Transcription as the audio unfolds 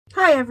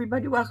Hi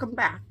everybody, welcome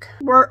back.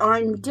 We're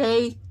on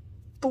day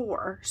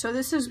 4. So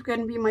this is going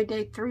to be my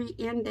day 3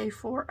 and day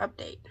 4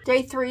 update.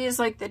 Day 3 is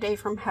like the day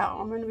from hell.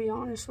 I'm going to be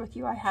honest with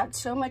you. I had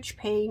so much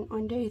pain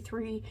on day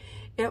 3.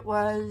 It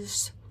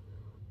was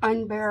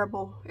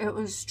unbearable. It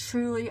was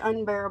truly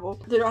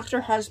unbearable. The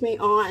doctor has me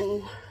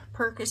on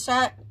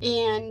Percocet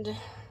and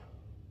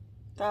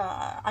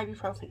the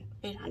ibuprofen,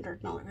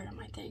 800 milligram,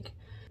 I think.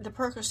 The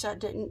Percocet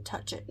didn't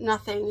touch it.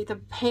 Nothing. The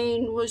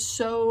pain was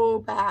so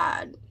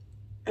bad.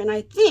 And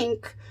I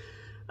think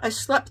I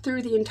slept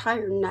through the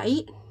entire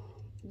night.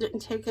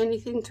 Didn't take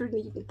anything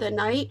through the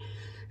night.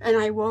 And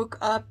I woke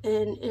up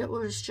and it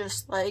was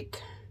just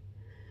like,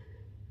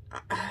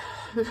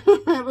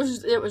 it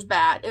was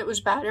bad. It was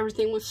bad.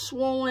 Everything was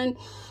swollen.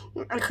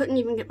 I couldn't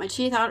even get my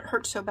teeth out. It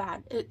hurt so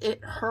bad.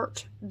 It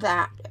hurt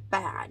that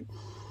bad.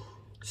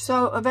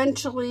 So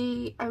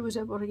eventually I was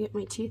able to get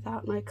my teeth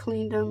out and I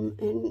cleaned them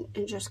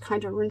and just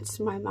kind of rinsed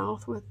my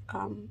mouth with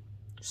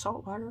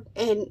salt water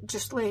and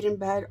just laid in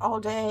bed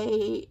all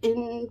day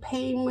in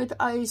pain with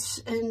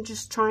ice and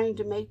just trying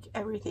to make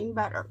everything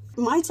better.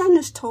 My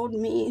dentist told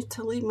me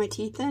to leave my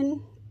teeth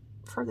in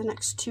for the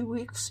next 2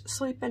 weeks,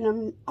 sleep in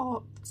them,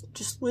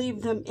 just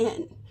leave them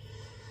in.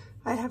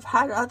 I have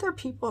had other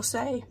people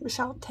say,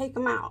 Michelle, take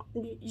them out.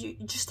 You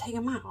just take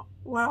them out.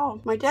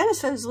 Well, my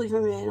dentist says leave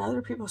them in.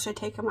 Other people say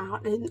take them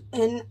out.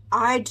 And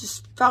I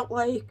just felt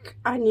like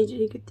I needed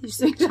to get these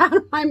things out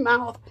of my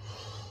mouth.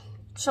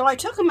 So I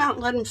took them out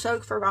and let them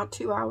soak for about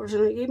 2 hours.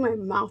 And I gave my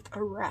mouth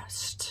a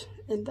rest.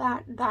 And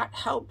that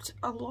helped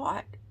a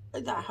lot.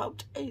 That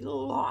helped a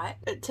lot.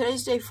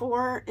 Today's day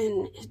 4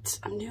 and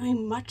I'm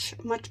doing much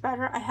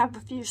better. I have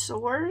a few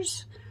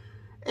sores.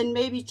 And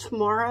maybe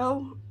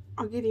tomorrow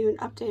I'll give you an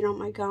update on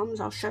my gums.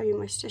 I'll show you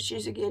my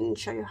stitches again and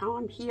show you how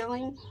I'm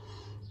healing.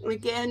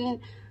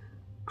 Again,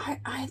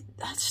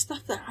 that's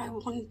stuff that I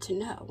wanted to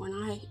know when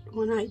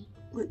I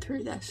went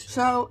through this.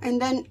 So,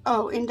 and then,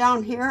 oh, and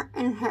down here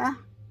and here,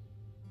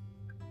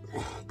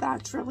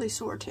 that's really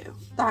sore too.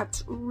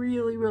 That's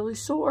really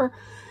sore.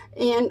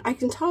 And I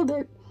can tell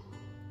that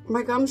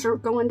my gums are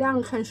going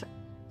down because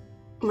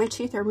my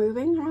teeth are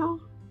moving now.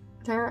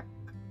 They're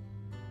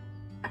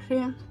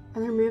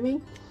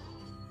moving.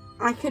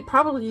 I could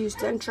probably use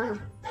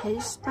denture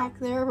paste back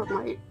there, but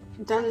my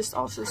dentist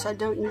also said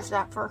don't use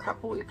that for a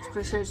couple weeks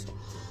because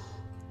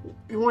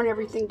you want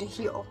everything to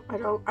heal. I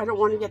don't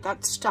want to get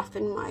that stuff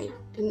in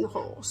the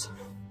holes.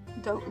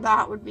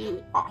 That would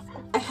be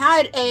awful. I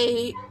had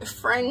a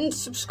friend,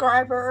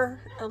 subscriber,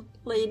 a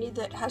lady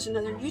that has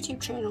another YouTube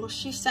channel.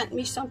 She sent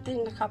me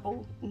something a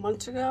couple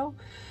months ago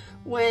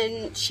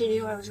when she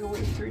knew I was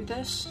going through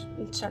this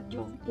and said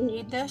you'll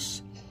need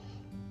this.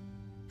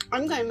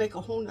 I'm going to make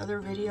a whole nother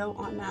video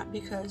on that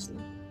because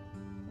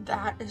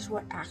that is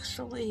what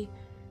actually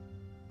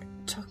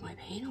took my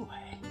pain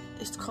away.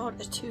 It's called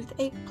a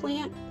toothache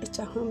plant. It's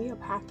a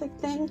homeopathic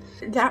thing.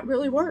 That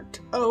really worked.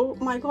 Oh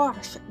my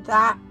gosh,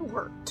 that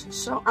worked.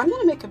 So I'm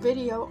going to make a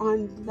video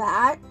on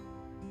that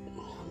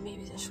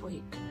maybe this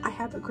week. I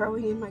have it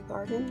growing in my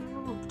garden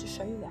now. I'll have to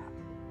show you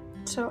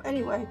that. So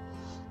anyway,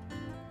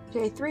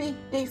 day 3,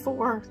 day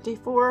 4. Day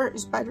 4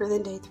 is better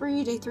than day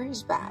 3. Day 3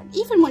 is bad.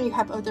 Even when you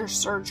have other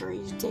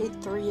surgeries, day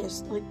 3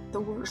 is like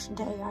the worst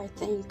day, I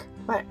think.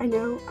 But I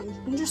know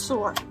I'm just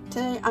sore.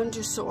 Today I'm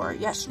just sore.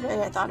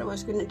 Yesterday I thought I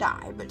was going to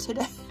die, but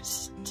today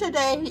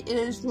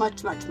is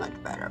much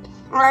better.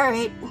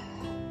 Alright,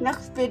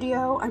 next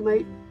video I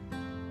might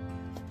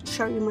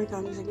show you my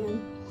gums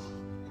again.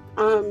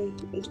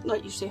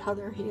 Let you see how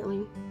they're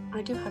healing.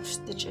 I do have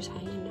stitches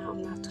hanging now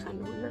and that's kind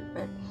of weird,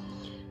 but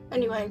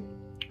anyway.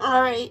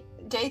 Alright,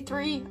 day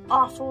 3,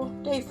 awful.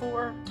 Day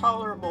 4,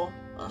 tolerable.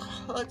 Ugh,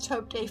 let's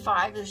hope day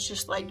 5 is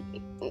just like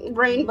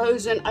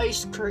rainbows and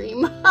ice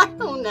cream. I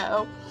don't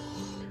know.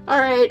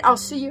 Alright, I'll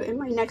see you in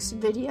my next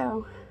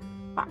video.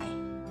 Bye.